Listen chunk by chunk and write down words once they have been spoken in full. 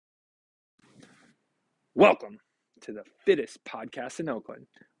Welcome to the fittest podcast in Oakland,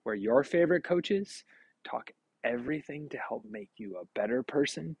 where your favorite coaches talk everything to help make you a better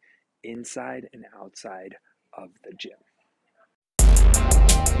person inside and outside of the gym.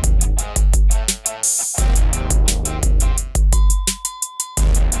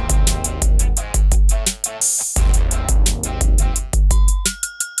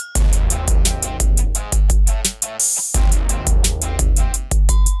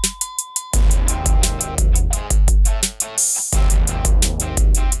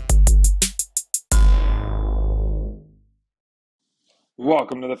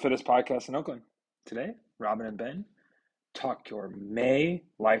 Welcome to the fittest podcast in Oakland. Today, Robin and Ben talk your May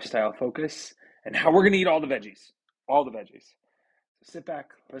lifestyle focus and how we're going to eat all the veggies. All the veggies. So sit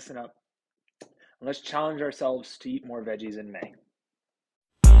back, listen up, and let's challenge ourselves to eat more veggies in May.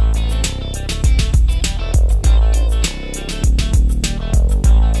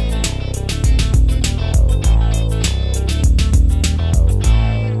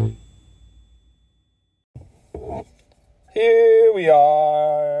 Here we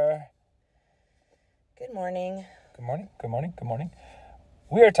are. Good morning. Good morning, good morning, good morning.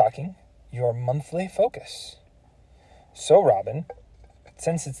 We are talking your monthly focus. So, Robin,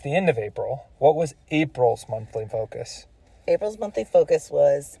 since it's the end of April, what was April's monthly focus? April's monthly focus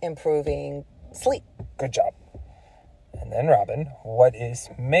was improving sleep. Good job. And then, Robin, what is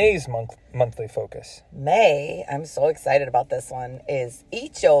May's monthly focus? May, I'm so excited about this one, is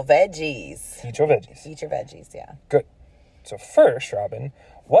eat your veggies. Eat your veggies. Eat your veggies, yeah. Good. So first, Robin,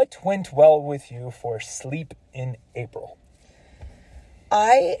 what went well with you for sleep in April?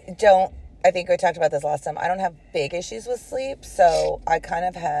 I think we talked about this last time. I don't have big issues with sleep, so I kind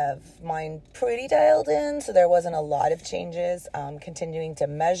of have mine pretty dialed in, so there wasn't a lot of changes. Continuing to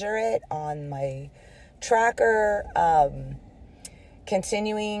measure it on my tracker,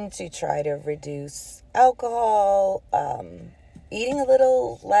 continuing to try to reduce alcohol, eating a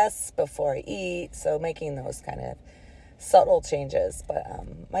little less before I eat, so making those kind of subtle changes, but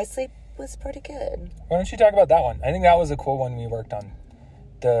my sleep was pretty good. Why don't you talk about that one? I think that was a cool one we worked on.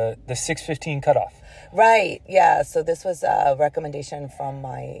 The 6:15 cutoff. Right, yeah. So this was a recommendation from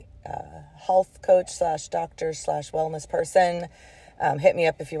my health coach / doctor / wellness person. Hit me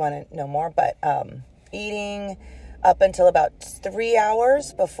up if you want to know more. But eating up until about 3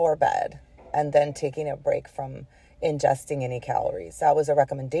 hours before bed, and then taking a break from ingesting any calories. That was a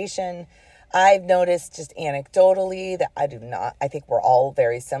recommendation. I've noticed just anecdotally that I think we're all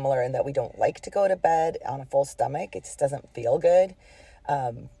very similar in that we don't like to go to bed on a full stomach. It just doesn't feel good.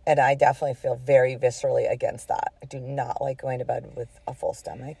 And I definitely feel very viscerally against that. I do not like going to bed with a full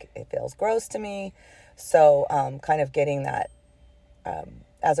stomach. It feels gross to me. So kind of getting that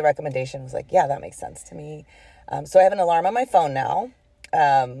as a recommendation was like, yeah, that makes sense to me. So I have an alarm on my phone now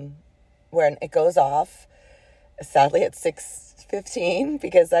where it goes off, sadly at 6:15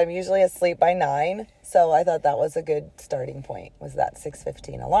 because I'm usually asleep by 9. So I thought that was a good starting point, was that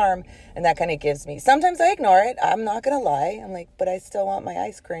 6:15 alarm. And that kind of gives me, sometimes I ignore it. I'm not going to lie. I'm like, but I still want my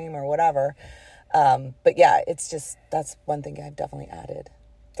ice cream or whatever. But yeah, it's just, that's one thing I've definitely added.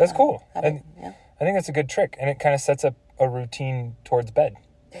 That's cool. Yeah. I think that's a good trick. And it kind of sets up a routine towards bed.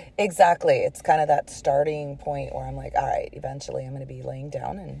 Exactly. It's kind of that starting point where I'm like, all right, eventually I'm going to be laying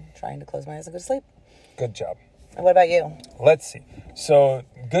down and trying to close my eyes and go to sleep. Good job. And what about you? Let's see. So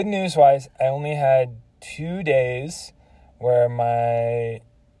good news-wise, I only had 2 days where my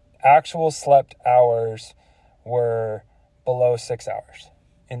actual slept hours were below 6 hours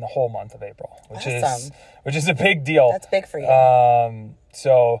in the whole month of April, which is a big deal. That's big for you.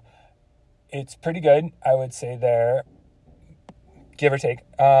 So it's pretty good, I would say there, give or take.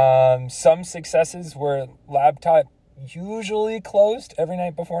 Some successes were laptop usually closed every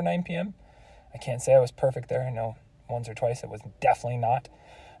night before 9 p.m. I can't say I was perfect there. I know once or twice it was definitely not.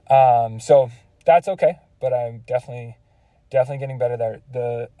 So that's okay, but I'm definitely getting better there.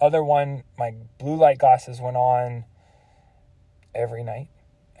 The other one, my blue light glasses went on every night,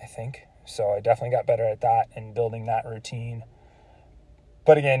 I think. So I definitely got better at that and building that routine.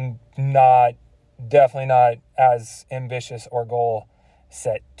 But again, definitely not as ambitious or goal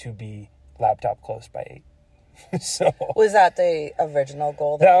set to be laptop closed by 8. So was that the original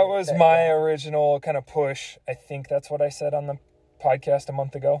goal? That was my original kind of push. I think that's what I said on the podcast a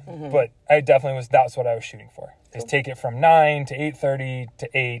month ago. Mm-hmm. But that's what I was shooting for. Cool. Is take it from 9 to 8:30 to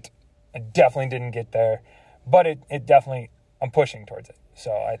 8. I definitely didn't get there, but it definitely, I'm pushing towards it.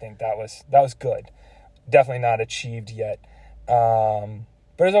 So I think that was good. Definitely not achieved yet.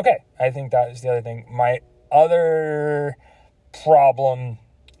 But it's okay. I think that was the other thing. My other problem,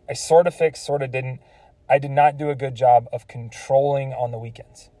 I sort of fixed, sort of didn't. I did not do a good job of controlling on the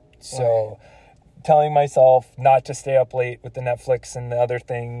weekends. So telling myself not to stay up late with the Netflix and the other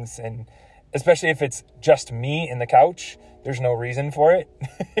things, and especially if it's just me in the couch, there's no reason for it.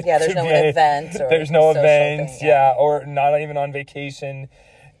 Yeah, there's no event. Or there's no events, thing, yeah, or not even on vacation.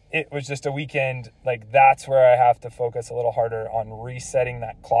 It was just a weekend. Like, that's where I have to focus a little harder on resetting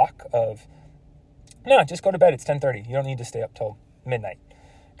that clock of, no, just go to bed. It's 10:30. You don't need to stay up till midnight,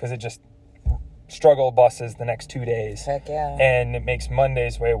 because it just struggle buses the next 2 days. Heck yeah. And it makes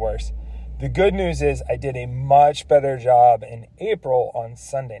Mondays way worse. The good news is I did a much better job in April on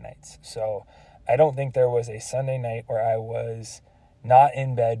Sunday nights. So I don't think there was a Sunday night where I was not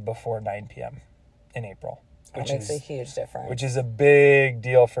in bed before 9 p.m. in April. That makes a huge difference. Which is a big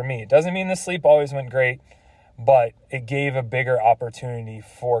deal for me. It doesn't mean the sleep always went great, but it gave a bigger opportunity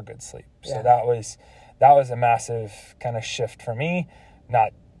for good sleep. So Yeah. that was a massive kind of shift for me.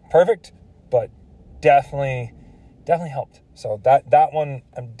 Not perfect, but definitely helped. So that one,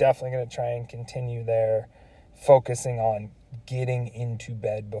 I'm definitely going to try and continue there, focusing on getting into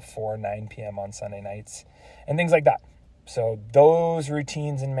bed before 9 p.m. on Sunday nights and things like that. So those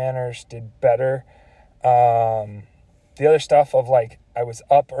routines and manners did better. The other stuff of, like, I was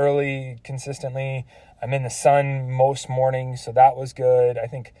up early consistently. I'm in the sun most mornings, so that was good. I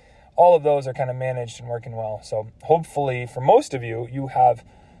think all of those are kind of managed and working well. So hopefully for most of you, you have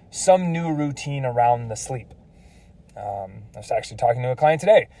some new routine around the sleep. I was actually talking to a client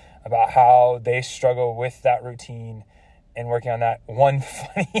today about how they struggle with that routine and working on that. One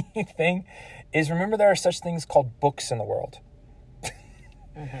funny thing is, remember, there are such things called books in the world.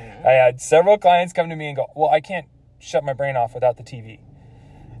 Mm-hmm. I had several clients come to me and go, well, I can't shut my brain off without the TV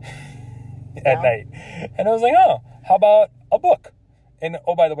at night. And I was like, oh, how about a book? And,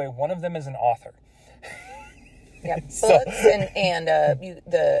 oh, by the way, one of them is an author. Yeah, books and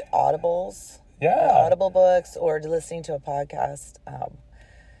the Audibles. Yeah. Audible books, or listening to a podcast.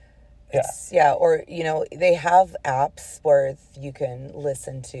 Or, they have apps where you can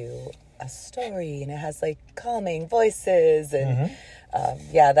listen to a story and it has, like, calming voices. And,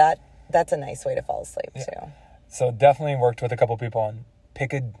 that's a nice way to fall asleep, too. So definitely worked with a couple people on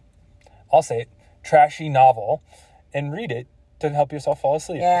I'll say it, trashy novel and read it to help yourself fall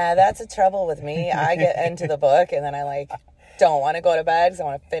asleep. Yeah, that's the trouble with me. I get into the book and then I, don't want to go to bed because I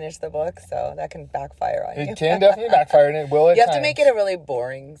want to finish the book, so that can backfire on you. It can definitely backfire, and it will at You have times. to make it a really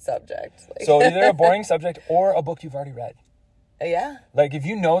boring subject. So either a boring subject or a book you've already read. Yeah. Like, if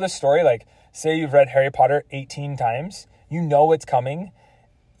you know the story, like, say you've read Harry Potter 18 times, you know it's coming,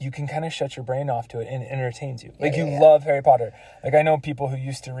 you can kind of shut your brain off to it and it entertains you. Like, you love Harry Potter. Like, I know people who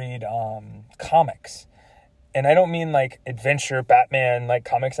used to read comics. And I don't mean, like, adventure Batman, like,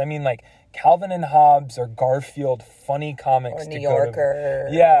 comics. I mean, like, Calvin and Hobbes or Garfield funny comics. Or New Yorker.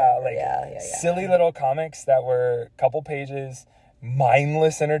 Silly little comics that were a couple pages,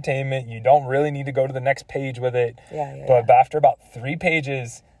 mindless entertainment. You don't really need to go to the next page with it. But after about 3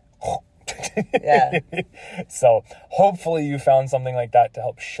 pages, So hopefully you found something like that to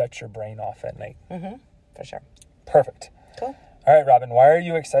help shut your brain off at night. Mm-hmm. For sure. Perfect. Cool. All right, Robin, why are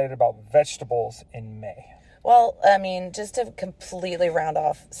you excited about vegetables in May? Well, I mean, just to completely round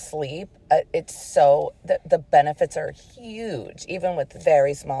off sleep, the benefits are huge, even with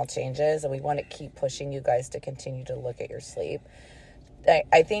very small changes, and we want to keep pushing you guys to continue to look at your sleep.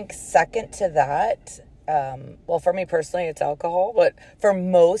 I think second to that, for me personally, it's alcohol, but for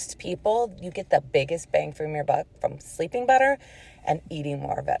most people, you get the biggest bang for your buck from sleeping better and eating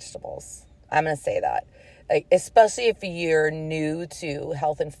more vegetables. I'm going to say that. Especially if you're new to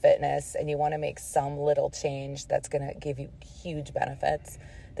health and fitness and you want to make some little change that's going to give you huge benefits,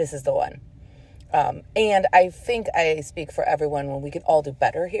 this is the one. And I think I speak for everyone when we can all do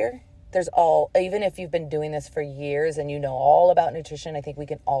better here. Even if you've been doing this for years and you know all about nutrition, I think we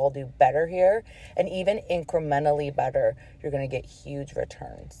can all do better here. And even incrementally better, you're going to get huge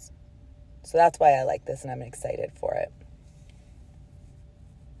returns. So that's why I like this and I'm excited for it.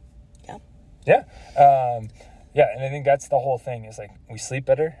 Yeah. And I think that's the whole thing is, like, we sleep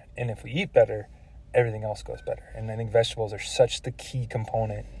better, and if we eat better, everything else goes better. And I think vegetables are such the key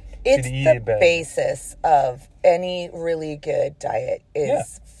component. It's the basis of any really good diet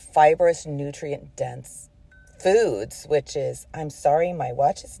is fibrous, nutrient-dense foods, which is, I'm sorry, my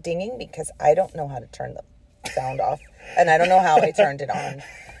watch is dinging because I don't know how to turn the sound off, and I don't know how I turned it on.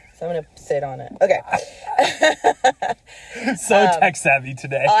 So I'm going to sit on it. Okay. So tech savvy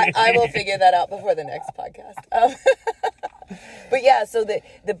today. I will figure that out before the next podcast. But yeah, so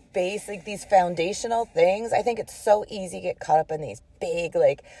the basic, these foundational things, I think it's so easy to get caught up in these big,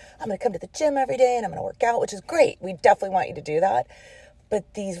 like, I'm going to come to the gym every day and I'm going to work out, which is great. We definitely want you to do that.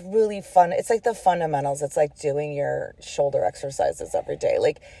 but these really fun, it's like the fundamentals. It's like doing your shoulder exercises every day.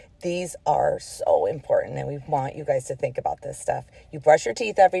 Like, these are so important, and we want you guys to think about this stuff. You brush your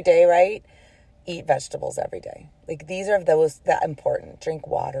teeth every day, right? Eat vegetables every day. Like, these are those that important. Drink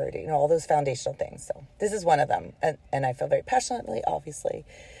water, all those foundational things. So this is one of them. And I feel very passionately, obviously.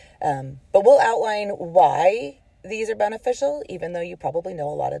 But we'll outline why these are beneficial, even though you probably know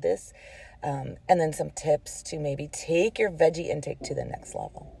a lot of this. And then some tips to maybe take your veggie intake to the next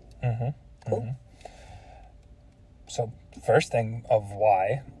level. Cool. So first thing of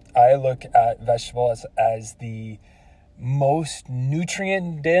why, I look at vegetables as the most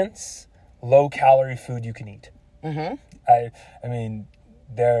nutrient-dense, low-calorie food you can eat. I mean,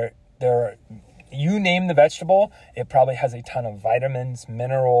 there are, you name the vegetable, it probably has a ton of vitamins,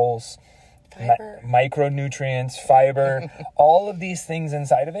 minerals, micronutrients, fiber, all of these things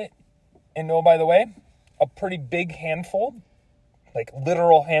inside of it. And oh, by the way, a pretty big handful, like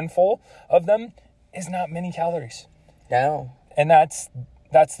literal handful of them, is not many calories. No. And that's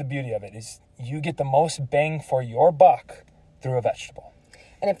the beauty of it, is you get the most bang for your buck through a vegetable.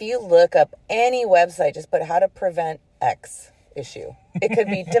 And if you look up any website, just put how to prevent X issue. It could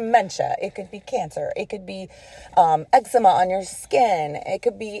be dementia. It could be cancer. It could be eczema on your skin. It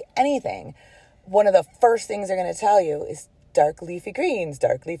could be anything. One of the first things they're going to tell you is dark leafy greens,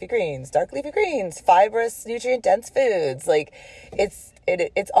 fibrous, nutrient-dense foods. Like,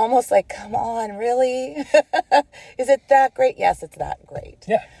 it's almost like, come on, really? Is it that great? Yes, it's that great.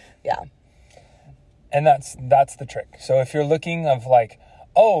 Yeah. And that's the trick. So if you're looking of like,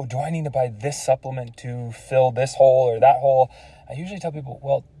 oh, do I need to buy this supplement to fill this hole or that hole? I usually tell people,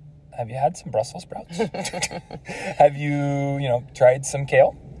 well, have you had some Brussels sprouts? Have you, tried some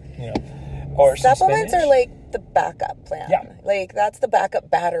kale? Or supplements some are like the backup plan. Yeah. Like, that's the backup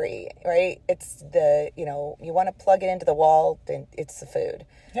battery, right? It's you want to plug it into the wall, then it's the food.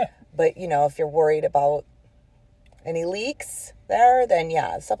 Yeah. But, if you're worried about any leaks there, then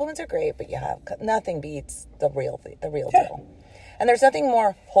yeah, supplements are great, but yeah, nothing beats the real deal. And there's nothing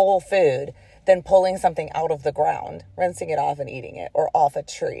more whole food than pulling something out of the ground, rinsing it off and eating it, or off a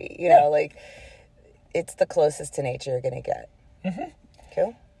tree. Like, it's the closest to nature you're going to get.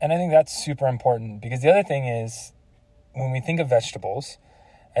 Cool. And I think that's super important, because the other thing is, when we think of vegetables,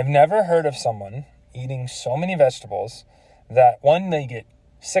 I've never heard of someone eating so many vegetables that, one, they get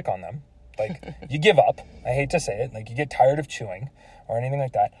sick on them. Like, you give up. I hate to say it. Like, you get tired of chewing or anything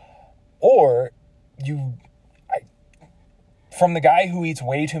like that. Or from the guy who eats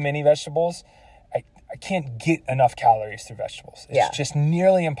way too many vegetables, I can't get enough calories through vegetables. It's just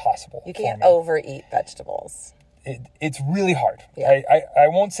nearly impossible. You can't overeat vegetables. It's really hard. Yeah. I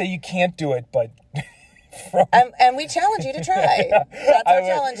won't say you can't do it, but... and we challenge you to try. That's our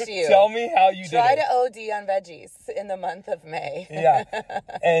challenge to you. Tell me how you try did it. Try to OD on veggies in the month of May. Yeah.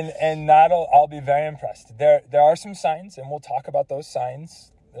 And I'll be very impressed. There are some signs, and we'll talk about those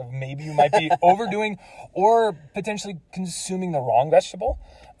signs. Maybe you might be overdoing or potentially consuming the wrong vegetable.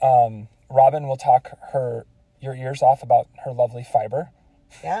 Robin will talk your ears off about her lovely fiber.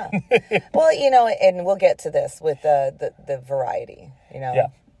 Yeah. Well, and we'll get to this with the variety, Yeah.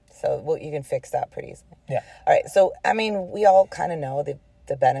 So you can fix that pretty easily. Yeah. All right. So, I mean, we all kind of know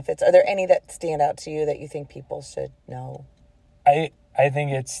the benefits. Are there any that stand out to you that you think people should know? I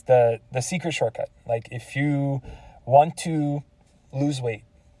think it's the secret shortcut. Like, if you want to lose weight,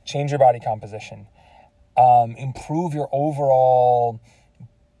 change your body composition, improve your overall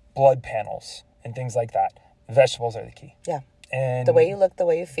blood panels and things like that, vegetables are the key. Yeah. And the way you look, the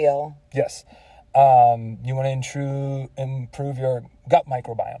way you feel. Yes. You want to improve your gut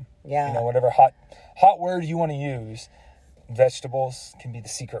microbiome. Yeah. Whatever hot word you want to use, vegetables can be the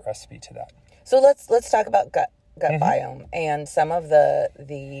secret recipe to that. So let's talk about gut biome and some of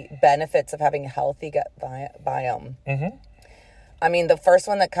the benefits of having a healthy gut biome. I mean, the first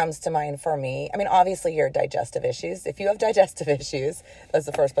one that comes to mind for me, I mean, obviously your digestive issues. If you have digestive issues, that's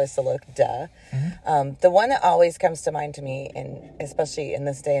the first place to look, duh. The one that always comes to mind to me, and especially in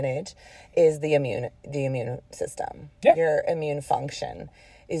this day and age, is the immune system. Yeah. Your immune function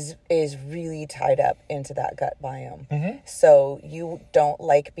is really tied up into that gut biome. So you don't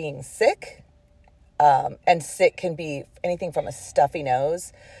like being sick, and sick can be anything from a stuffy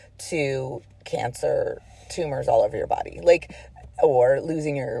nose to cancer, tumors all over your body. Or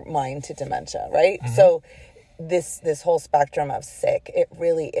losing your mind to dementia, right? So this whole spectrum of sick, it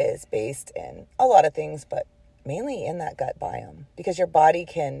really is based in a lot of things, but mainly in that gut biome, because your body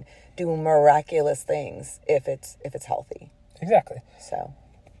can do miraculous things if it's healthy. Exactly. So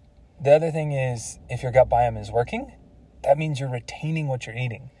the other thing is, if your gut biome is working, that means you're retaining what you're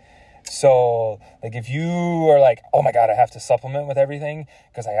eating. So like if you are like, oh my God, I have to supplement with everything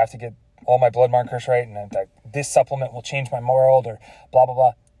because I have to get all my blood markers right, and that this supplement will change my world, or blah, blah,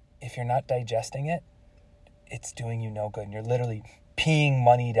 blah. If you're not digesting it, it's doing you no good. And you're literally peeing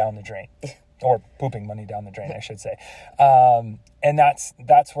money down the drain. Or pooping money down the drain, I should say. And that's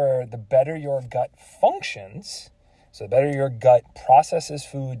where the better your gut functions, so the better your gut processes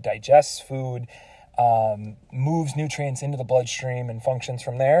food, digests food, moves nutrients into the bloodstream and functions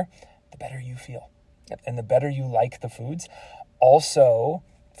from there, the better you feel. Yep. And the better you like the foods. Also,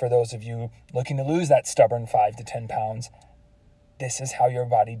 for those of you looking to lose that stubborn 5 to 10 pounds, this is how your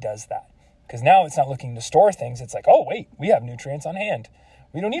body does that. Because now it's not looking to store things. It's like, oh, wait, we have nutrients on hand.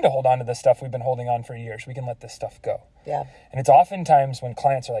 We don't need to hold on to this stuff we've been holding on for years. We can let this stuff go. Yeah. And it's oftentimes when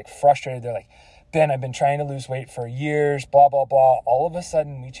clients are like frustrated, they're like, Ben, I've been trying to lose weight for years, blah, blah, blah. All of a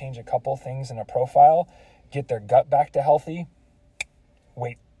sudden, we change a couple things in a profile, get their gut back to healthy,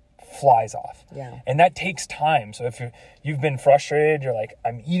 weight flies off. Yeah. And that takes time. So if you've been frustrated, you're like,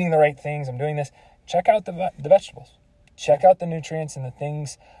 I'm eating the right things, I'm doing this, check out the vegetables. Check out the nutrients and the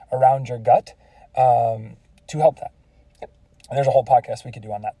things around your gut to help that. And there's a whole podcast we could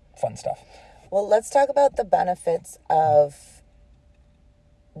do on that fun stuff. Well, let's talk about the benefits of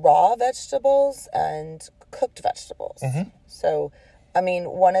raw vegetables and cooked vegetables. Mm-hmm. So, I mean,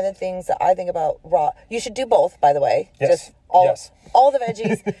 one of the things that I think about raw, you should do both, by the way. Yes. Just all the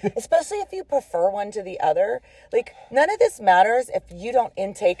veggies, especially if you prefer one to the other. Like, none of this matters if you don't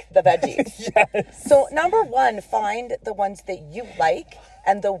intake the veggies. Yes. So, number one, find the ones that you like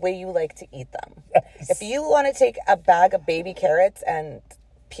and the way you like to eat them. Yes. If you want to take a bag of baby carrots and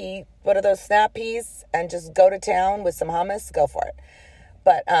what are those, snap peas, and just go to town with some hummus, go for it.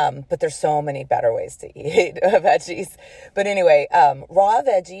 But there's so many better ways to eat veggies. But anyway, raw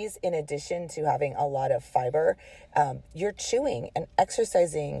veggies, in addition to having a lot of fiber, you're chewing and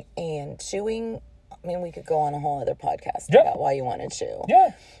exercising and chewing. I mean, we could go on a whole other podcast about why you want to chew.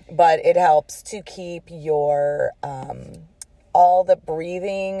 Yeah. But it helps to keep your all the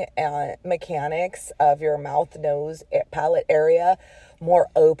breathing mechanics of your mouth, nose, palate area more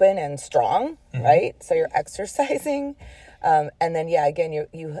open and strong, right? So you're exercising. And then, again,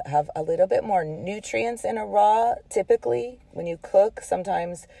 you have a little bit more nutrients in a raw. Typically, when you cook,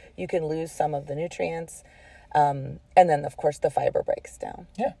 sometimes you can lose some of the nutrients. And then, of course, the fiber breaks down.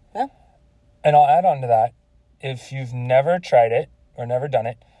 Yeah. Yeah. And I'll add on to that. If you've never tried it or never done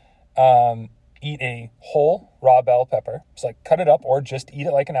it, eat a whole raw bell pepper. It's like cut it up or just eat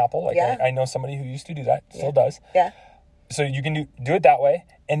it like an apple. Like I know somebody who used to do that, still does. Yeah. So you can do it that way.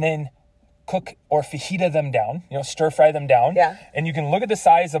 And then cook or fajita them down, stir fry them down. Yeah. And you can look at the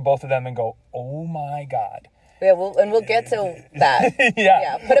size of both of them and go, oh my God. Yeah, we'll get to that.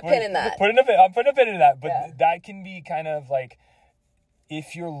 Yeah. Put a pin in that. I'm putting a pin in that. But that can be kind of like,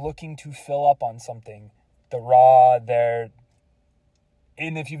 if you're looking to fill up on something, the raw there.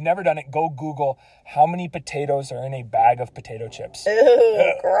 And if you've never done it, go Google how many potatoes are in a bag of potato chips.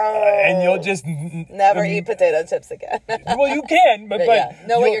 Ew, gross. And you'll just never eat potato chips again. Well, you can, but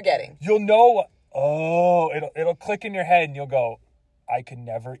know what you're getting. You'll know. Oh, it'll click in your head, and you'll go, I could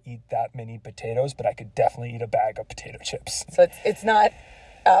never eat that many potatoes, but I could definitely eat a bag of potato chips. So it's not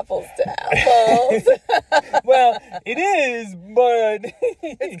apples to apples. Well, it is, but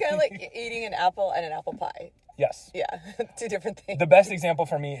it's kind of like eating an apple and an apple pie. Yes. Yeah, two different things. The best example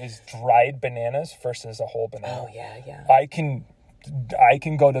for me is dried bananas versus a whole banana. Oh, yeah. I can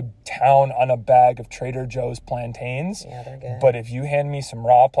go to town on a bag of Trader Joe's plantains. Yeah, they're good. But if you hand me some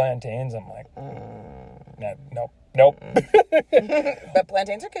raw plantains, I'm like, nope. But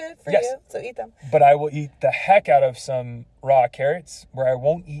plantains are good for you, so eat them. But I will eat the heck out of some raw carrots where I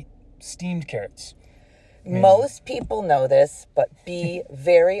won't eat steamed carrots. Most people know this, but be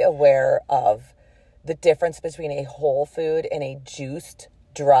very aware of the difference between a whole food and a juiced,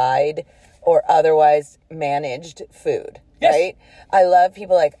 dried, or otherwise managed food, right? I love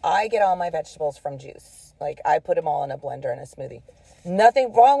people I get all my vegetables from juice. Like, I put them all in a blender and a smoothie.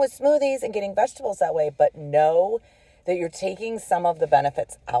 Nothing wrong with smoothies and getting vegetables that way, but know that you're taking some of the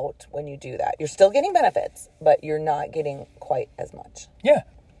benefits out when you do that. You're still getting benefits, but you're not getting quite as much. Yeah.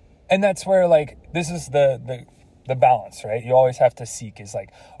 And that's where, this is the balance, right? You always have to seek is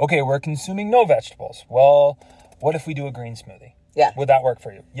okay, we're consuming no vegetables. Well, what if we do a green smoothie? Yeah. Would that work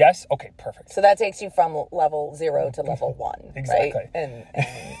for you? Yes? Okay, perfect. So that takes you from level 0 to level 1. Exactly. Right?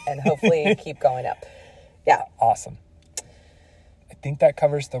 And hopefully keep going up. Yeah. Awesome. I think that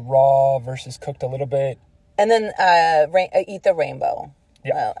covers the raw versus cooked a little bit. And then eat the rainbow.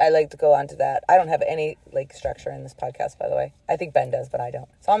 Yeah. I like to go on to that. I don't have any like structure in this podcast, by the way. I think Ben does, but I don't.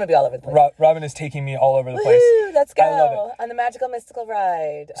 So I'm going to be all over the place. Robin is taking me all over the place. Woo, let's go I love it. on the magical, mystical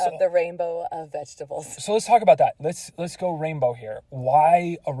ride of the rainbow of vegetables. So let's talk about that. Let's go rainbow here.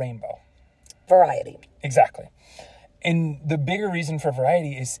 Why a rainbow? Variety. Exactly. And the bigger reason for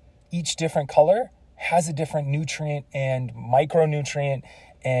variety is each different color has a different nutrient and micronutrient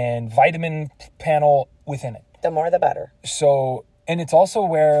and vitamin panel within it. The more the better. So, and it's also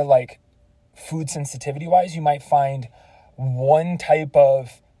where like food sensitivity wise, you might find one type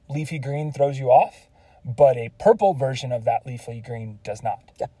of leafy green throws you off, but a purple version of that leafy green does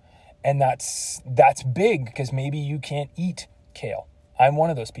not. Yeah. And that's big because maybe you can't eat kale. I'm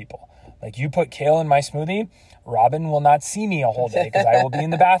one of those people. Like you put kale in my smoothie, Robin will not see me a whole day because I will be in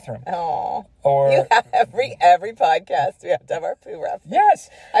the bathroom. Oh, or you have every podcast we have to have our poo ref.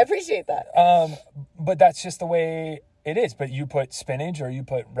 Yes, I appreciate that. But that's just the way it is. But you put spinach or you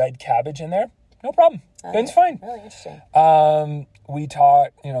put red cabbage in there, no problem. Ben's fine. Really interesting. We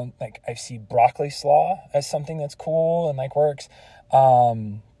talk, like I see broccoli slaw as something that's cool and like works.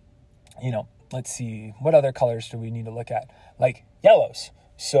 Let's see, what other colors do we need to look at? Like yellows.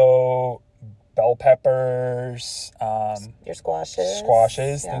 So bell peppers, your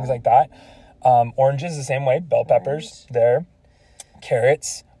squashes, yeah. Things like that. Oranges the same way, bell peppers there.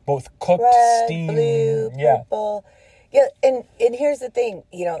 Carrots, both cooked, red, steamed, blue, purple. Yeah, and here's the thing,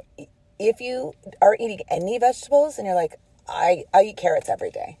 if you are eating any vegetables and you're like, I eat carrots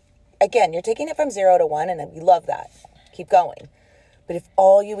every day. Again, you're taking it from 0 to 1 and we love that. Keep going. But if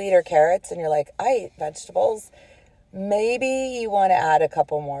all you eat are carrots and you're like, I eat vegetables, maybe you want to add a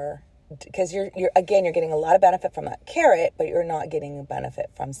couple more because you're getting a lot of benefit from that carrot, but you're not getting a benefit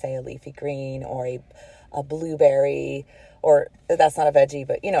from, say, a leafy green or a blueberry, or that's not a veggie,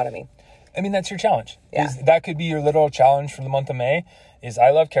 but you know what I mean. I mean, that's your challenge. Yeah. That could be your literal challenge for the month of May is I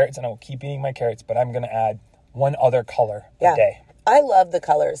love carrots and I will keep eating my carrots, but I'm going to add one other color a day. I love the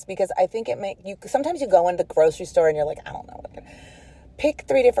colors because I think sometimes you go into the grocery store and you're like, I don't know. Pick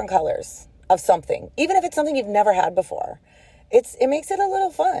 3 different colors of something, even if it's something you've never had before. It makes it a little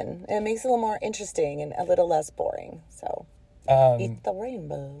fun. It makes it a little more interesting and a little less boring. So eat the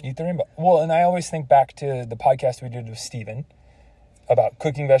rainbow. Eat the rainbow. Well, and I always think back to the podcast we did with Steven about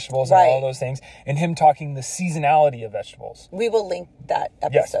cooking vegetables and all those things, and him talking the seasonality of vegetables. We will link that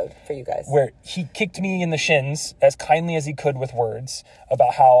episode for you guys. Where he kicked me in the shins as kindly as he could with words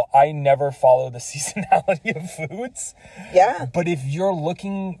about how I never follow the seasonality of foods. Yeah. But if you're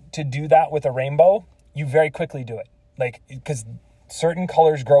looking to do that with a rainbow, you very quickly do it. Like, because certain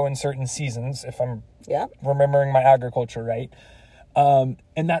colors grow in certain seasons, if I'm remembering my agriculture right. And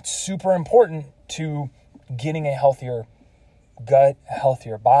that's super important to getting a healthier gut, a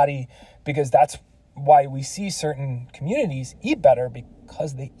healthier body, because that's why we see certain communities eat better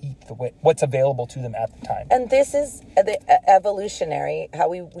because they eat what's available to them at the time. And this is the evolutionary, how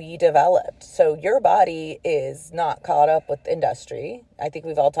we developed. So your body is not caught up with industry. I think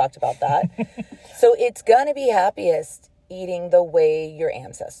we've all talked about that. So it's going to be happiest eating the way your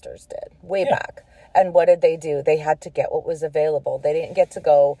ancestors did way back. And what did they do? They had to get what was available. They didn't get to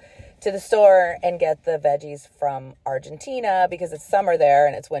go to the store and get the veggies from Argentina because it's summer there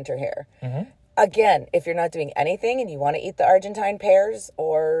and it's winter here. Mm-hmm. Again, if you're not doing anything and you want to eat the Argentine pears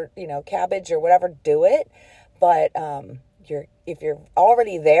or, cabbage or whatever, do it. But if you're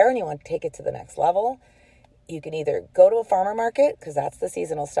already there and you want to take it to the next level, you can either go to a farmer market because that's the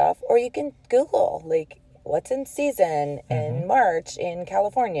seasonal stuff, or you can Google what's in season in March in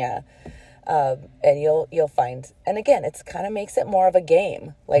California. And you'll find, and again, it's kind of makes it more of a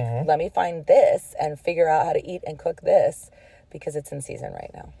game. Let me find this and figure out how to eat and cook this because it's in season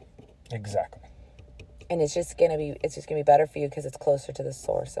right now. Exactly. And it's just gonna be better for you because it's closer to the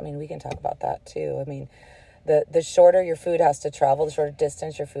source. I mean, we can talk about that too. I mean, the shorter your food has to travel, the shorter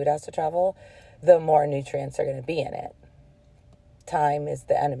distance your food has to travel, the more nutrients are going to be in it. Time is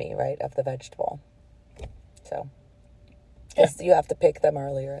the enemy, right, of the vegetable. So. Yes, you have to pick them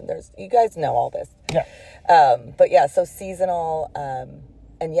earlier, and you guys know all this. Yeah. So seasonal,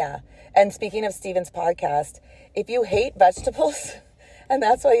 and speaking of Steven's podcast, if you hate vegetables, and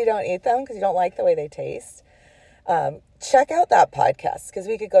that's why you don't eat them because you don't like the way they taste, check out that podcast because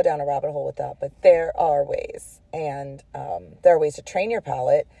we could go down a rabbit hole with that. But there are ways, and there are ways to train your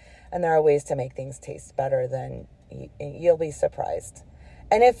palate, and there are ways to make things taste better. Than you'll be surprised,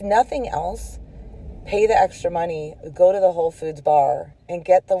 and if nothing else, pay the extra money, go to the Whole Foods bar and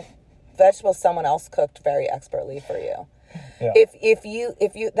get the vegetables someone else cooked very expertly for you. Yeah. If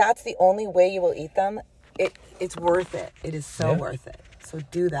you that's the only way you will eat them, it's worth it. It is so worth it. So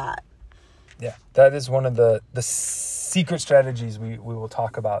do that. Yeah, that is one of the secret strategies we will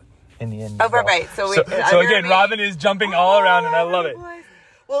talk about in the end. Oh, right. So again, Robin is jumping all around, and I love it.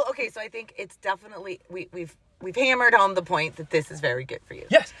 Well, okay, so I think it's definitely we've hammered home the point that this is very good for you.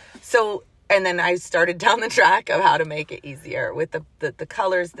 Yes. So, and then I started down the track of how to make it easier with the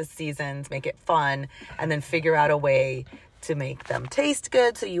colors, the seasons, make it fun, and then figure out a way to make them taste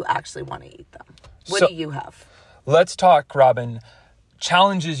good so you actually want to eat them. What do you have? Let's talk, Robin,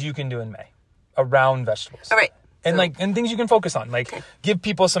 challenges you can do in May around vegetables. All right. And and things you can focus on. Give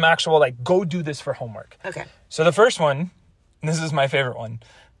people some actual, go do this for homework. Okay. So the first one, and this is my favorite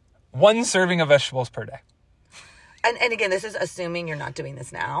one serving of vegetables per day. And again, this is assuming you're not doing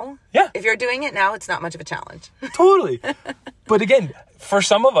this now. Yeah. If you're doing it now, it's not much of a challenge. Totally. But again, for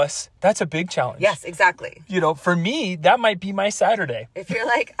some of us, that's a big challenge. Yes, exactly. For me, that might be my Saturday. If you're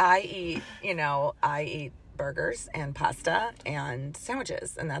like, I eat burgers and pasta and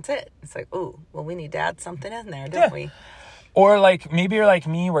sandwiches, and that's it. It's like, oh, well, we need to add something in there, don't we? Or maybe you're like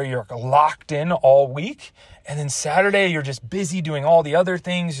me where you're locked in all week, and then Saturday you're just busy doing all the other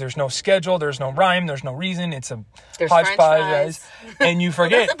things. There's no schedule, there's no rhyme, there's no reason. It's a hodgepodge, and you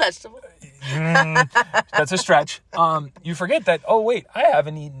forget. That's a vegetable. That's a stretch. You forget that, oh wait, I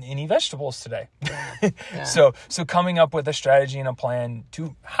haven't eaten any vegetables today. Yeah. So coming up with a strategy and a plan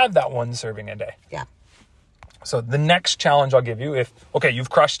to have that one serving a day. Yeah. So the next challenge I'll give you, you've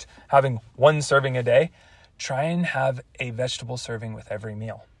crushed having one serving a day, try and have a vegetable serving with every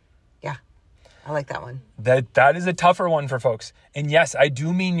meal. Yeah, I like that one. That is a tougher one for folks. And yes, I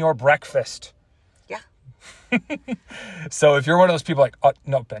do mean your breakfast. Yeah. So if you're one of those people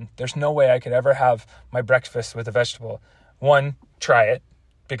no, Ben, there's no way I could ever have my breakfast with a vegetable. One, try it,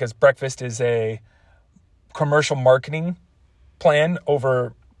 because breakfast is a commercial marketing plan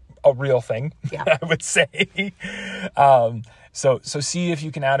over a real thing, yeah. I would say. So see if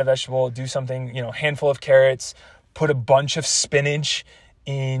you can add a vegetable, do something, handful of carrots, put a bunch of spinach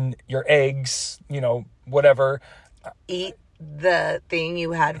in your eggs, whatever. Eat the thing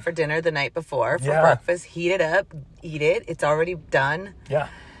you had for dinner the night before for breakfast, heat it up, eat it. It's already done. Yeah.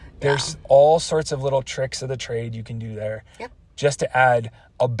 There's all sorts of little tricks of the trade you can do there. Yep. Just to add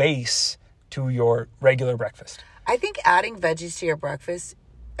a base to your regular breakfast. I think adding veggies to your breakfast,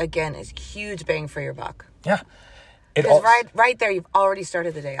 again, is huge bang for your buck. Yeah. Because right there, you've already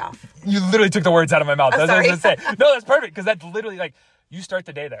started the day off. You literally took the words out of my mouth. That's sorry. what I was going to say. No, that's perfect, because that's literally you start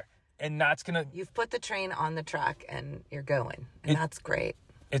the day there. And that's going to... You've put the train on the track and you're going. And that's great.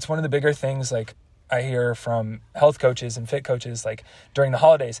 It's one of the bigger things, I hear from health coaches and fit coaches, during the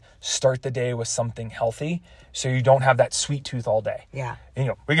holidays, start the day with something healthy so you don't have that sweet tooth all day. Yeah.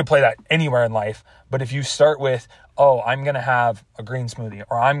 And, we could play that anywhere in life, but if you start with, I'm going to have a green smoothie,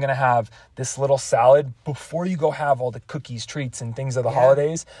 or I'm going to have this little salad before you go have all the cookies, treats, and things of the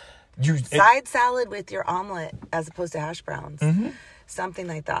holidays. Side salad with your omelet as opposed to hash browns. Mm-hmm. Something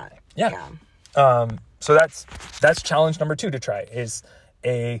like that. Yeah. So that's challenge number 2 to try, is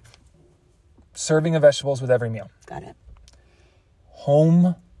a serving of vegetables with every meal. Got it.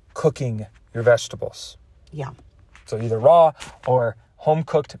 Home cooking your vegetables. Yeah. So either raw or home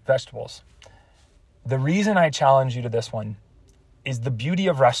cooked vegetables. The reason I challenge you to this one is the beauty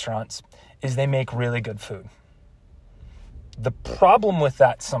of restaurants is they make really good food. The problem with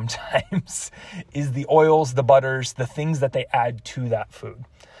that sometimes is the oils, the butters, the things that they add to that food.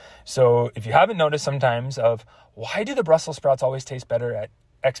 So if you haven't noticed sometimes of why do the Brussels sprouts always taste better at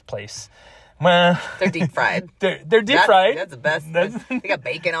X place? Well, they're deep fried. They're deep fried. That's the best. They got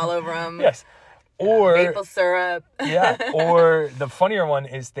bacon all over them. Yes. Or maple syrup. Yeah. Or the funnier one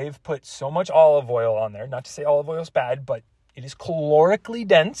is they've put so much olive oil on there. Not to say olive oil is bad, but it is calorically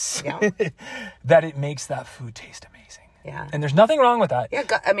dense that it makes that food taste amazing. Yeah. And there's nothing wrong with that. Yeah.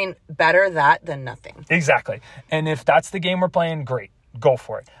 I mean, better that than nothing. Exactly. And if that's the game we're playing, great. Go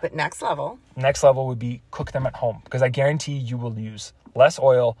for it. But next level would be cook them at home, because I guarantee you will use less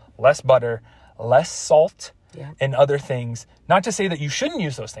oil, less butter, less salt, and other things. Not to say that you shouldn't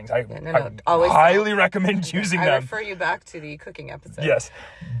use those things. I always highly recommend using them. I refer you back to the cooking episode. Yes.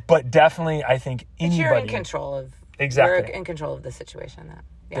 But definitely, I think anybody... You're in control of... Exactly. You're in control of the situation.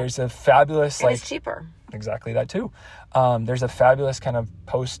 There's a fabulous... And it's cheaper. Exactly, that too. There's a fabulous kind of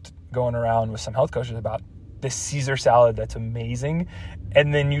post going around with some health coaches about this Caesar salad that's amazing,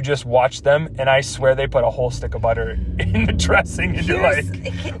 and then you just watch them, and I swear they put a whole stick of butter in the dressing, and you're like,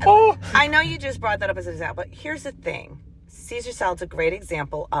 oh. I know you just brought that up as an example, but here's the thing. Caesar salad's a great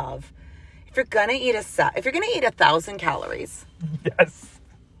example of, if you're gonna eat 1,000 calories, yes,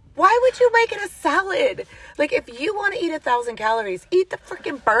 Why would you make it a salad? Like, if you want to eat 1,000 calories, eat the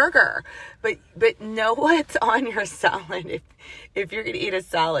freaking burger. But know what's on your salad if you're going to eat a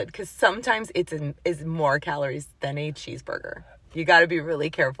salad, because sometimes is more calories than a cheeseburger. You got to be really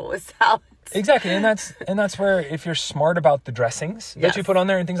careful with salads. Exactly, and that's where, if you're smart about the dressings that you put on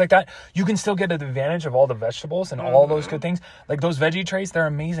there and things like that, you can still get the advantage of all the vegetables and all those good things. Like those veggie trays, they're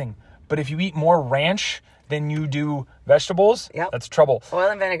amazing. But if you eat more ranch than you do vegetables, that's trouble. Oil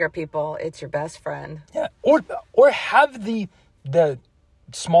and vinegar, people, it's your best friend. Yeah, or have the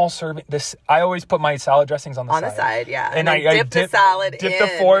small serving. I always put my salad dressings on the side. On the side, yeah. And I dip the salad dip in. the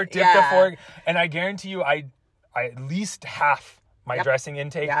fork, and I guarantee you, I at least half my dressing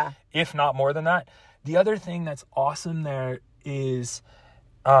intake, if not more than that. The other thing that's awesome there is,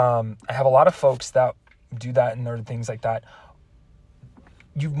 I have a lot of folks that do that and other things like that.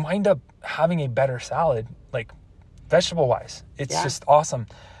 You wind up having a better salad, like vegetable wise. It's just awesome.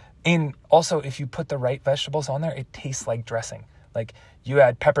 And also, if you put the right vegetables on there, it tastes like dressing. Like, you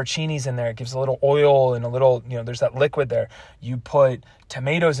add pepperoncinis in there, it gives a little oil and a little, there's that liquid there. You put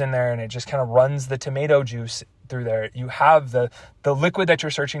tomatoes in there and it just kind of runs the tomato juice through there. You have the liquid that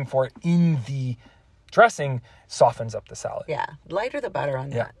you're searching for in the dressing, softens up the salad. Yeah, lighter the better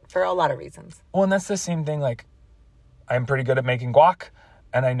on that for a lot of reasons. Well, and that's the same thing. Like, I'm pretty good at making guac,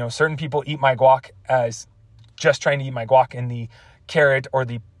 and I know certain people eat my guac as just trying to eat my guac, and the carrot or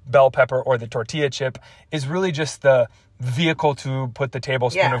the bell pepper or the tortilla chip is really just the vehicle to put the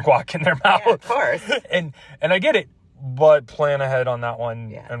tablespoon of guac in their mouth. Yeah, of course. and I get it, but plan ahead on that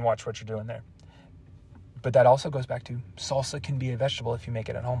one and watch what you're doing there. But that also goes back to salsa can be a vegetable if you make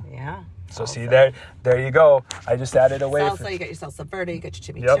it at home. Yeah. So see, there you go. I just added away. Salsa, you got your salsa verde, you got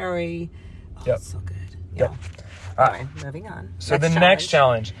your chimichurri. Oh, it's so good. Yep. Anyway, moving on. So next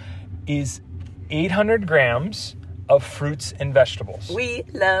challenge is 800 grams of fruits and vegetables. We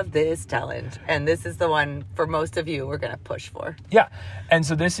love this challenge. And this is the one for most of you we're going to push for. Yeah. And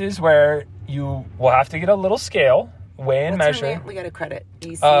so this is where you will have to get a little scale, weigh and measure. Her name? We got to credit.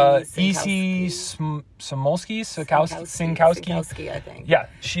 Sinkowski, I think. Yeah.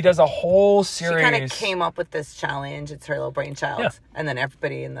 She does a whole series. She kind of came up with this challenge. It's her little brainchild. Yeah. And then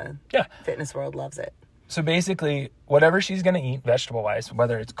everybody in the fitness world loves it. So basically, whatever she's going to eat, vegetable-wise,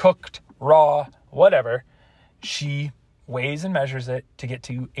 whether it's cooked, raw, whatever, she weighs and measures it to get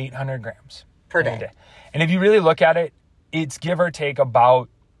to 800 grams per day. And if you really look at it, it's give or take about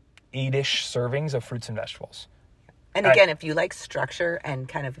 8-ish servings of fruits and vegetables. And again, if you like structure and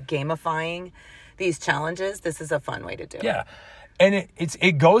kind of gamifying these challenges, this is a fun way to do it. Yeah. And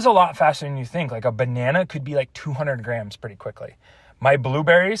it goes a lot faster than you think. Like a banana could be like 200 grams pretty quickly. My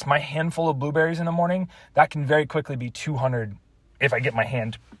blueberries, my handful of blueberries in the morning, that can very quickly be 200 if I get my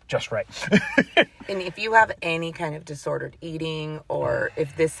hand just right. And if you have any kind of disordered eating, or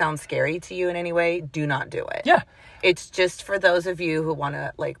if this sounds scary to you in any way, do not do it. Yeah. It's just for those of you who want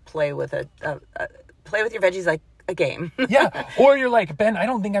to like play with play with your veggies like a game. Yeah. Or you're like, Ben, I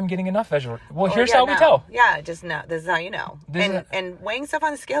don't think I'm getting enough vegetables. Well, here's how we tell. Yeah, just know. This is how you know. And weighing stuff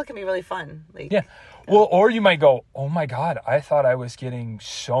on the scale can be really fun. Like, yeah. Well, or you might go, oh my God, I thought I was getting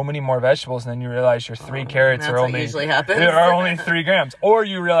so many more vegetables, and then you realize your 3 carrots are only 3 grams. Or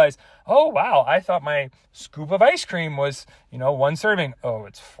you realize, oh wow, I thought my scoop of ice cream was, 1 serving. Oh,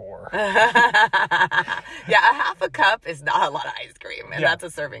 it's 4. Yeah, a half a cup is not a lot of ice cream, and that's a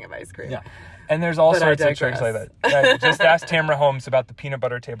serving of ice cream. Yeah. And there's all sorts of tricks like that. Yeah, just ask Tamara Holmes about the peanut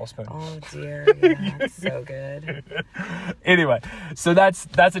butter tablespoon. Oh dear, yeah, it's so good. Anyway, so that's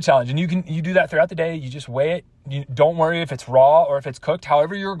a challenge, and you do that throughout the day. You just weigh it. You don't worry if it's raw or if it's cooked.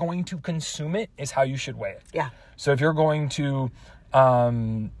 However you're going to consume it is how you should weigh it. Yeah. So if you're going to,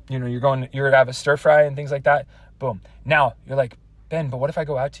 you're going to have a stir fry and things like that. Boom. Now you're like, Ben, but what if I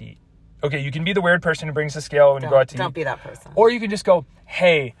go out to eat? Okay, you can be the weird person who brings the scale when you go out to eat. Don't be that person. Or you can just go,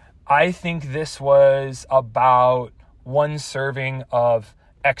 hey, I think this was about 1 serving of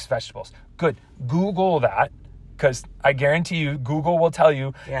X vegetables. Good. Google that, because I guarantee you Google will tell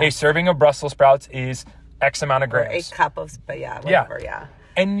you a serving of Brussels sprouts is X amount of grams. Or a cup of, whatever, yeah.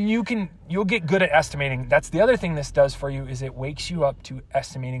 And you'll get good at estimating. That's the other thing this does for you, is it wakes you up to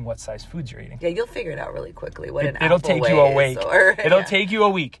estimating what size foods you're eating. Yeah, you'll figure it out really quickly. It'll take you a week. It'll take you a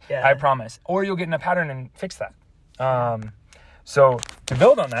week, I promise. Or you'll get in a pattern and fix that. So to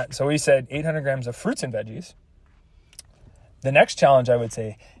build on that, so we said 800 grams of fruits and veggies. The next challenge, I would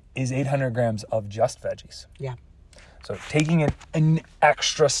say, is 800 grams of just veggies. Yeah. So taking an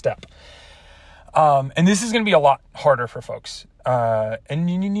extra step. And this is going to be a lot harder for folks. And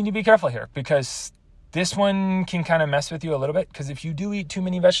you need to be careful here, because this one can kind of mess with you a little bit. Because if you do eat too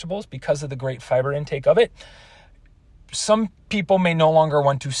many vegetables because of the great fiber intake of it, some people may no longer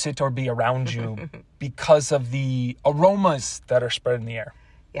want to sit or be around you because of the aromas that are spread in the air.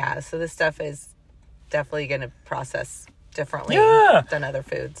 Yeah, so this stuff is definitely going to process differently than other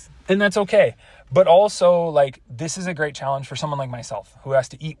foods. And that's okay. But also, like, this is a great challenge for someone like myself who has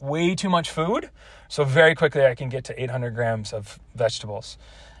to eat way too much food. So very quickly I can get to 800 grams of vegetables.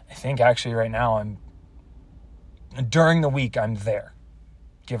 I think actually right now during the week I'm there,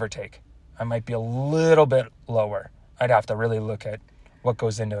 give or take. I might be a little bit lower. I'd have to really look at what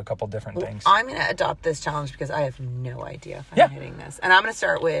goes into a couple different things. I'm going to adopt this challenge because I have no idea if I'm hitting this. And I'm going to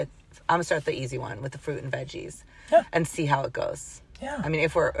start the easy one with the fruit and veggies and see how it goes. Yeah. I mean,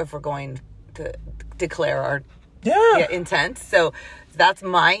 if we're going to declare our intent. So that's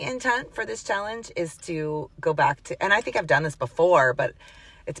my intent for this challenge, is to go back to, and I think I've done this before, but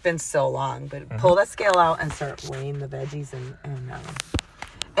it's been so long, but pull that scale out and start weighing the veggies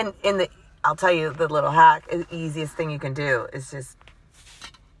and I'll tell you the little hack, the easiest thing you can do is just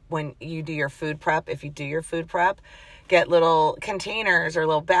when you do your food prep, get little containers or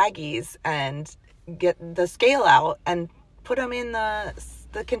little baggies and get the scale out and put them in the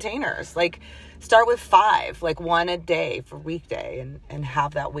containers. Like, start with 5, like 1 a day for weekday, and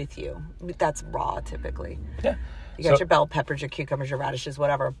have that with you. That's raw typically. Yeah. You got your bell peppers, your cucumbers, your radishes,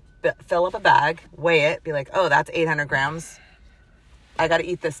 whatever. Fill up a bag, weigh it, be like, oh, that's 800 grams. I got to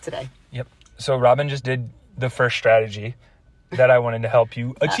eat this today. Yep. So Robin just did the first strategy that I wanted to help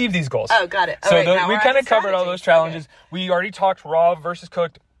you achieve these goals. Oh, got it. So we kind of covered all those challenges. Okay. We already talked raw versus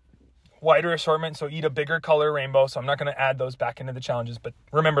cooked, wider assortment, so eat a bigger color rainbow. So I'm not going to add those back into the challenges, but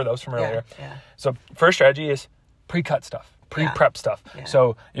remember those from earlier. Yeah. So first strategy is pre-cut stuff, pre-prep stuff. Yeah.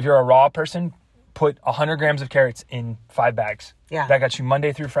 So if you're a raw person, put 100 grams of carrots in 5 bags. Yeah. That got you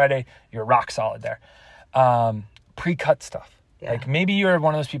Monday through Friday. You're rock solid there. Pre-cut stuff. Yeah. Like, maybe you're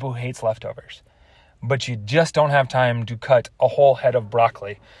one of those people who hates leftovers, but you just don't have time to cut a whole head of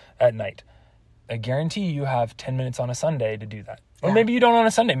broccoli at night. I guarantee you have 10 minutes on a Sunday to do that. Or maybe you don't on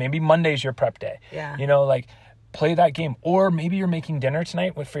a Sunday. Maybe Monday's your prep day. Yeah. You know, like, play that game. Or maybe you're making dinner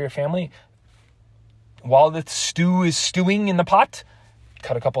tonight for your family. While the stew is stewing in the pot,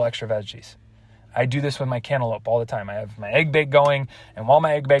 cut a couple extra veggies. I do this with my cantaloupe all the time. I have my egg bake going, and while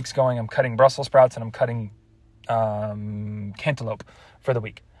my egg bake's going, I'm cutting Brussels sprouts and I'm cutting cantaloupe for the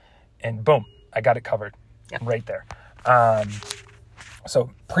week. And boom, I got it covered right there. So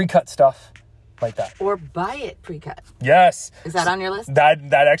pre-cut stuff like that. Or buy it pre-cut. Yes. Is that on your list?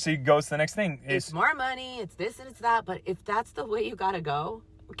 That actually goes to the next thing. It's more money, it's this and it's that, but if that's the way you gotta go,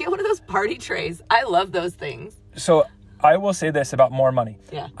 get one of those party trays. I love those things. So I will say this about more money.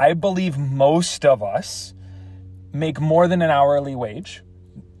 Yeah. I believe most of us make more than an hourly wage.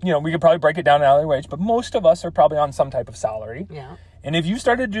 You know, we could probably break it down to hourly wage, but most of us are probably on some type of salary. Yeah. And if you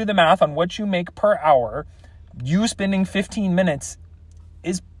started to do the math on what you make per hour, you spending 15 minutes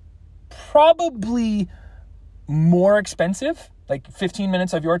is probably more expensive. Like, 15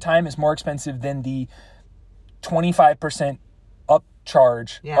 minutes of your time is more expensive than the 25%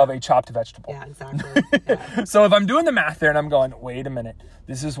 upcharge of a chopped vegetable. Yeah, exactly. Yeah. So if I'm doing the math there and I'm going, wait a minute,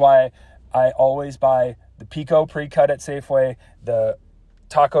 this is why I always buy the pico pre-cut at Safeway, the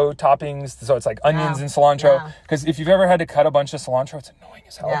taco toppings, so it's like onions and cilantro, because if you've ever had to cut a bunch of cilantro, it's annoying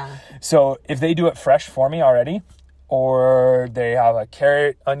as hell. So if they do it fresh for me already, or they have a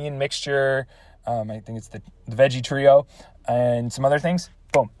carrot onion mixture, I think it's the veggie trio and some other things,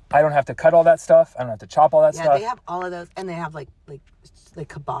 boom, I don't have to cut all that stuff, I don't have to chop all that stuff. They have all of those, and they have like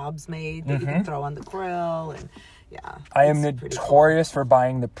kebabs made that you can throw on the grill, and I am notorious for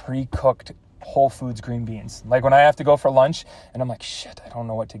buying the pre-cooked Whole Foods green beans. Like, when I have to go for lunch and I'm like, shit, I don't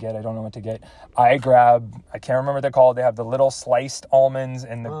know what to get. I grab, I can't remember what they're called. They have the little sliced almonds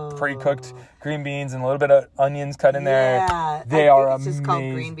and the pre-cooked green beans and a little bit of onions cut in there. They are amazing. It's just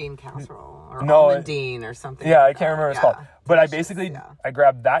called green bean casserole or almondine or something. Yeah, I can't remember what it's called. But I basically, I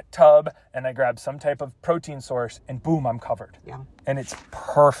grab that tub and I grab some type of protein source and boom, I'm covered. Yeah. And it's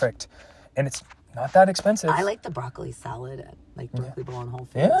perfect. And it's not that expensive. I like the broccoli salad at broccoli bowl and Whole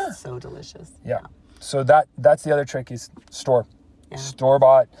Foods. Yeah. It's so delicious. Yeah. So that's the other trick is store. Yeah.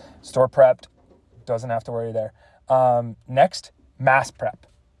 Store-bought, store-prepped. Doesn't have to worry there. Next, mass prep.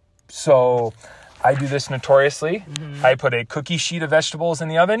 So I do this notoriously. I put a cookie sheet of vegetables in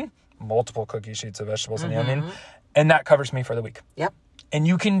the oven, multiple cookie sheets of vegetables in the oven, and that covers me for the week. Yep. And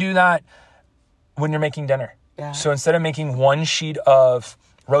you can do that when you're making dinner. Yeah. So instead of making 1 sheet of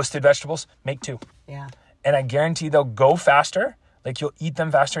roasted vegetables, make 2. Yeah. And I guarantee they'll go faster. Like, you'll eat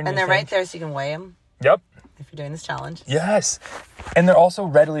them faster. And they're right there so you can weigh them. Yep. If you're doing this challenge. Yes. And they're also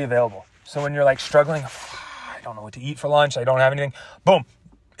readily available. So when you're like struggling, I don't know what to eat for lunch, I don't have anything, boom,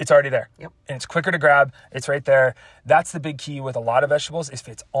 it's already there. Yep. And it's quicker to grab. It's right there. That's the big key with a lot of vegetables. If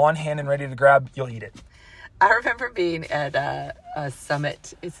it's on hand and ready to grab, you'll eat it. I remember being at a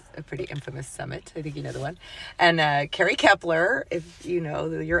summit. It's a pretty infamous summit. I think you know the one. And Carrie Kepler, if you know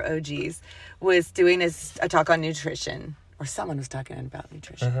your OGs, was doing a talk on nutrition. Or someone was talking about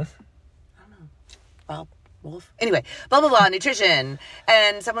nutrition. I don't know. Bob Wolf. Anyway, blah, blah, blah, nutrition.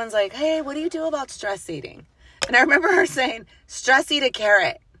 And someone's like, hey, what do you do about stress eating? And I remember her saying, stress eat a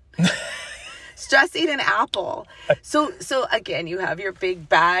carrot. Stress eat an apple. So again, you have your big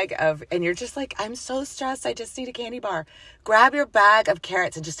bag and you're just like, I'm so stressed. I just need a candy bar. Grab your bag of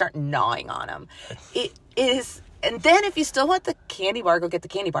carrots and just start gnawing on them. It is. And then if you still want the candy bar, go get the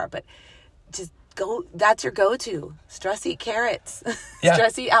candy bar. But just go. That's your go-to. Stress eat carrots. Yeah.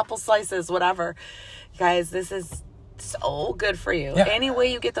 Stress eat apple slices, whatever. Guys, this is so good for you. Yeah. Any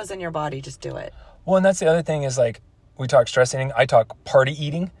way you get those in your body, just do it. Well, and that's the other thing is like, we talk stress eating. I talk party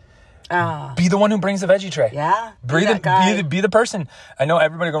eating. Be the one who brings the veggie tray. Yeah. Be the person. I know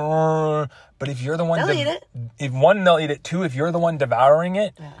everybody go, but if you're the one, they'll eat it. If one, they'll eat it. Two, if you're the one devouring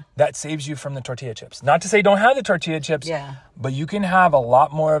it, that saves you from the tortilla chips. Not to say don't have the tortilla chips, but you can have a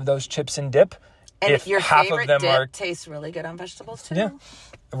lot more of those chips and dip. And if your half favorite of them dip tastes really good on vegetables too. Yeah.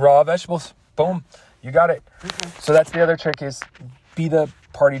 Raw vegetables. Boom. You got it. Okay. So that's the other trick is be the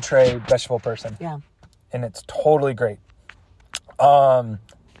party tray vegetable person. Yeah. And it's totally great.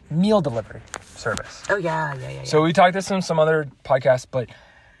 Meal delivery service. Oh, yeah. So we talked this in some other podcasts, but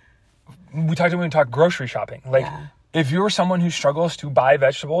we talked when we talk grocery shopping. Like, if you're someone who struggles to buy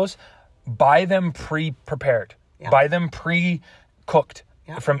vegetables, buy them pre-prepared. Yeah. Buy them pre-cooked.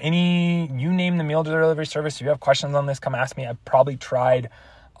 Yeah. From you name the meal delivery service. If you have questions on this, come ask me. I've probably tried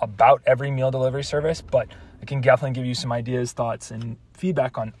about every meal delivery service, but I can definitely give you some ideas, thoughts, and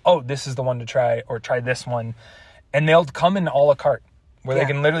feedback on, this is the one to try, or try this one. And they'll come in a la carte. Where they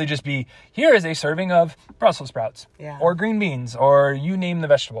can literally just be, here is a serving of Brussels sprouts or green beans, or you name the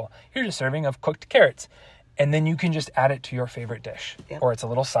vegetable. Here's a serving of cooked carrots. And then you can just add it to your favorite dish. Yep. Or it's a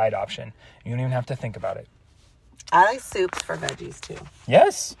little side option. You don't even have to think about it. I like soups for veggies too.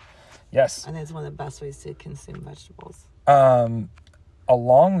 Yes. I think it's one of the best ways to consume vegetables.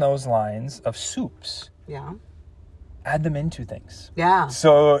 Along those lines of soups. Yeah. Add them into things. Yeah.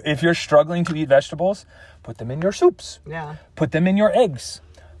 So if you're struggling to eat vegetables, put them in your soups. Yeah. Put them in your eggs.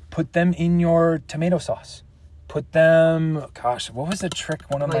 Put them in your tomato sauce. Put them, what was the trick?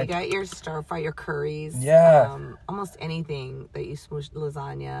 You got your stir fry, your curries. Yeah. Almost anything that you smoosh,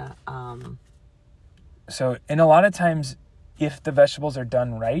 lasagna. So, and a lot of times, if the vegetables are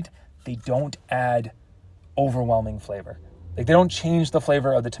done right, they don't add overwhelming flavor. Like, they don't change the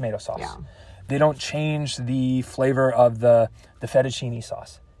flavor of the tomato sauce. Yeah. They don't change the flavor of the fettuccine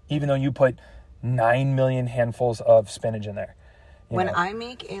sauce, even though you put 9 million handfuls of spinach in there. When I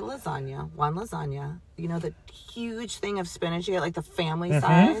make one lasagna, you know, the huge thing of spinach, you get like the family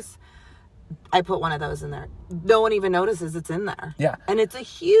size. I put one of those in there. No one even notices it's in there. Yeah. And it's a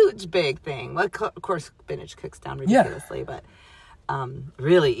huge, big thing. Like, of course, spinach cooks down ridiculously, but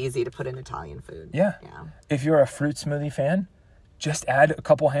really easy to put in Italian food. Yeah. If you're a fruit smoothie fan, just add a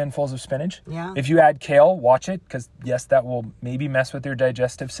couple handfuls of spinach. Yeah. If you add kale, watch it, because yes, that will maybe mess with your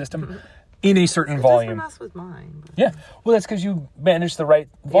digestive system in a certain volume. It doesn't mess with mine. But... Yeah. Well, that's because you manage the right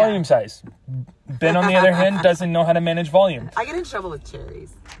volume size. Ben, on the other hand, doesn't know how to manage volume. I get in trouble with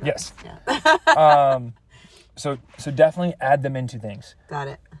cherries. Yes. Yeah. So definitely add them into things. Got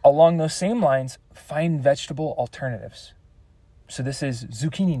it. Along those same lines, find vegetable alternatives. So this is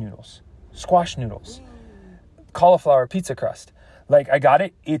zucchini noodles, squash noodles, cauliflower pizza crust. Like, I got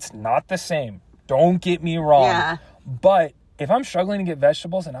it. It's not the same. Don't get me wrong. Yeah. But if I'm struggling to get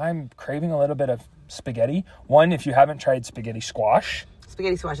vegetables and I'm craving a little bit of spaghetti, one, if you haven't tried spaghetti squash.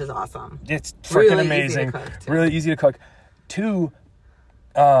 Spaghetti squash is awesome. It's freaking amazing. Really easy to cook. Two,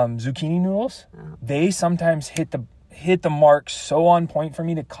 zucchini noodles. Yeah. They sometimes hit the mark so on point for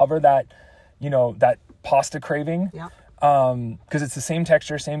me to cover that, that pasta craving. Yeah. Because it's the same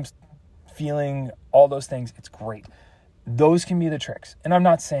texture, same feeling, all those things. It's great. Those can be the tricks. And I'm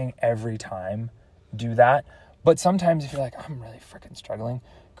not saying every time do that, but sometimes if you're like, I'm really freaking struggling,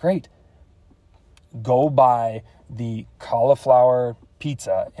 great. Go buy the cauliflower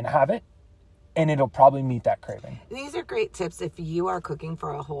pizza and have it, and it'll probably meet that craving. These are great tips if you are cooking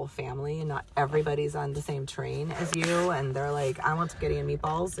for a whole family and not everybody's on the same train as you, and they're like, I want spaghetti and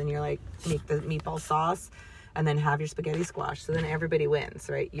meatballs, and you're like, make the meatball sauce and then have your spaghetti squash. So then everybody wins,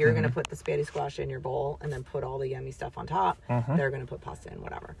 right? You're going to put the spaghetti squash in your bowl and then put all the yummy stuff on top. They're going to put pasta in,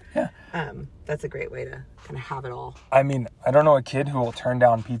 whatever. Yeah. That's a great way to kind of have it all. I mean, I don't know a kid who will turn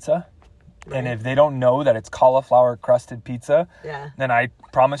down pizza, Right. And if they don't know that it's cauliflower crusted pizza, then I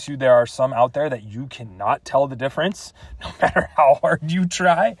promise you there are some out there that you cannot tell the difference no matter how hard you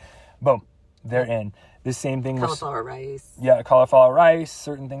try. Boom, they're in. The same thing cauliflower rice. Yeah, cauliflower rice,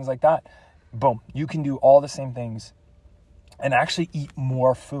 certain things like that. Boom, you can do all the same things and actually eat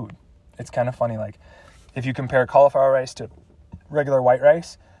more food. It's kind of funny, like if you compare cauliflower rice to regular white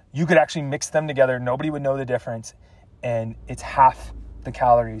rice, you could actually mix them together. Nobody would know the difference. And it's half the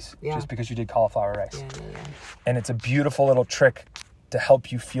calories just because you did cauliflower rice. Yeah. And it's a beautiful little trick to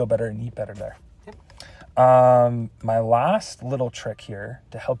help you feel better and eat better there. Yep. My last little trick here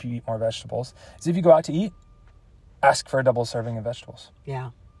to help you eat more vegetables is if you go out to eat, ask for a double serving of vegetables. Yeah.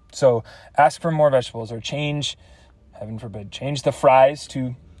 So ask for more vegetables or change, heaven forbid, change the fries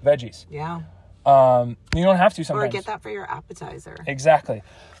to veggies. Yeah. You don't have to sometimes. Or get that for your appetizer. Exactly.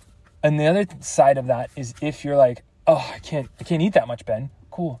 And the other side of that is if you're like, oh, I can't eat that much, Ben.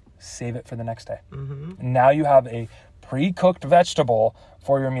 Cool. Save it for the next day. Mm-hmm. Now you have a pre-cooked vegetable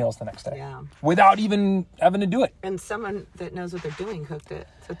for your meals the next day. Yeah. Without even having to do it. And someone that knows what they're doing cooked it.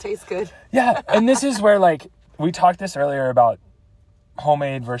 So it tastes good. Yeah. And this is where, like, we talked this earlier about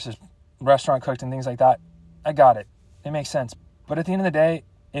homemade versus restaurant cooked and things like that. I got it. It makes sense. But at the end of the day,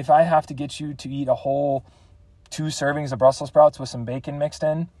 if I have to get you to eat a whole 2 servings of Brussels sprouts with some bacon mixed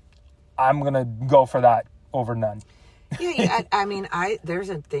in, I'm going to go for that over none. Yeah. I mean, there's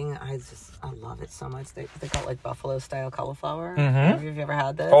a thing, I love it so much. They call it like buffalo style cauliflower. Mm-hmm. Have you ever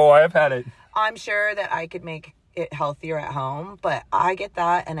had this? Oh, I have had it. I'm sure that I could make it healthier at home, but I get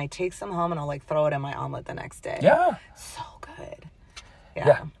that and I take some home and I'll like throw it in my omelet the next day. Yeah. So good.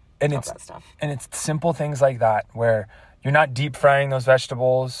 Yeah. And love it's that stuff. And it's simple things like that where you're not deep frying those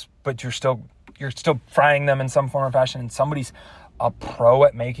vegetables, but you're still frying them in some form or fashion, and somebody's a pro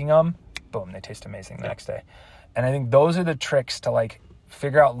at making them. Boom, they taste amazing the next day. And I think those are the tricks to like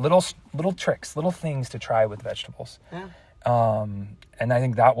figure out little tricks, little things to try with vegetables. Yeah. And I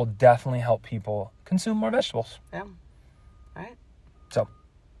think that will definitely help people consume more vegetables. Yeah. All right. So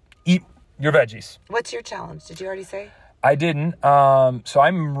eat your veggies. What's your challenge? Did you already say? I didn't. So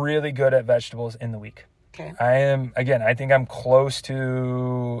I'm really good at vegetables in the week. Okay. I think I'm close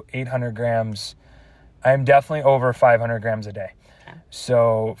to 800 grams. I'm definitely over 500 grams a day. Okay.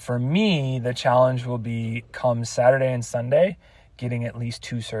 So for me, the challenge will be come Saturday and Sunday, getting at least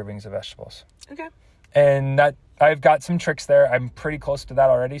 2 servings of vegetables. Okay. And that I've got some tricks there. I'm pretty close to that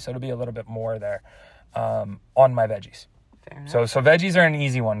already, so it'll be a little bit more there on my veggies. Fair enough. So veggies are an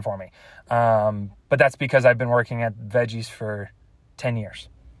easy one for me. But that's because I've been working at veggies for 10 years.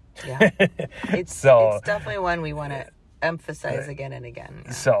 Yeah. It's definitely one we want to emphasize again and again.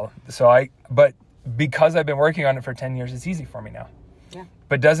 Yeah. But because I've been working on it for 10 years, it's easy for me now. Yeah.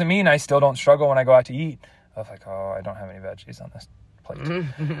 But doesn't mean I still don't struggle when I go out to eat. I was like, oh, I don't have any veggies on this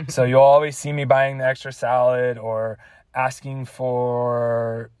plate. So you'll always see me buying the extra salad or asking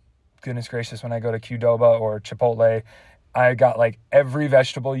for, goodness gracious, when I go to Qdoba or Chipotle, I got like every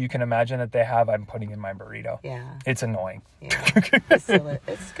vegetable you can imagine that they have, I'm putting in my burrito. Yeah. It's annoying. Yeah. It's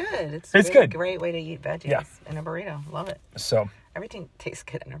good. It's really good. Great way to eat veggies in a burrito. Love it. So everything tastes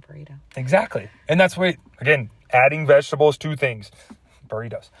good in a burrito. Exactly. And that's why, again, adding vegetables to things.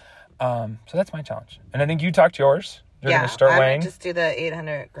 Burritos. So that's my challenge. And I think you talked yours. You're going to start weighing. I'm just do the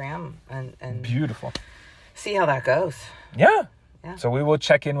 800 gram and beautiful. See how that goes. Yeah. So we will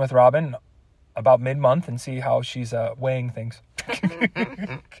check in with Robin about mid-month and see how she's weighing things.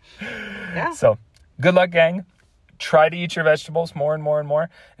 Yeah. So good luck, gang. Try to eat your vegetables more and more and more.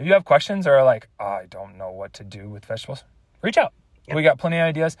 If you have questions or are like, I don't know what to do with vegetables, reach out. Yep. We got plenty of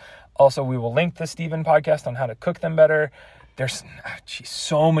ideas. Also, we will link the Steven podcast on how to cook them better. There's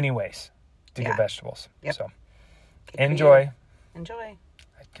so many ways to get vegetables. Yep. So enjoy. Enjoy.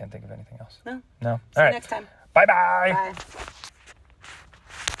 I can't think of anything else. No. All See you right. next time. Bye-bye. Bye.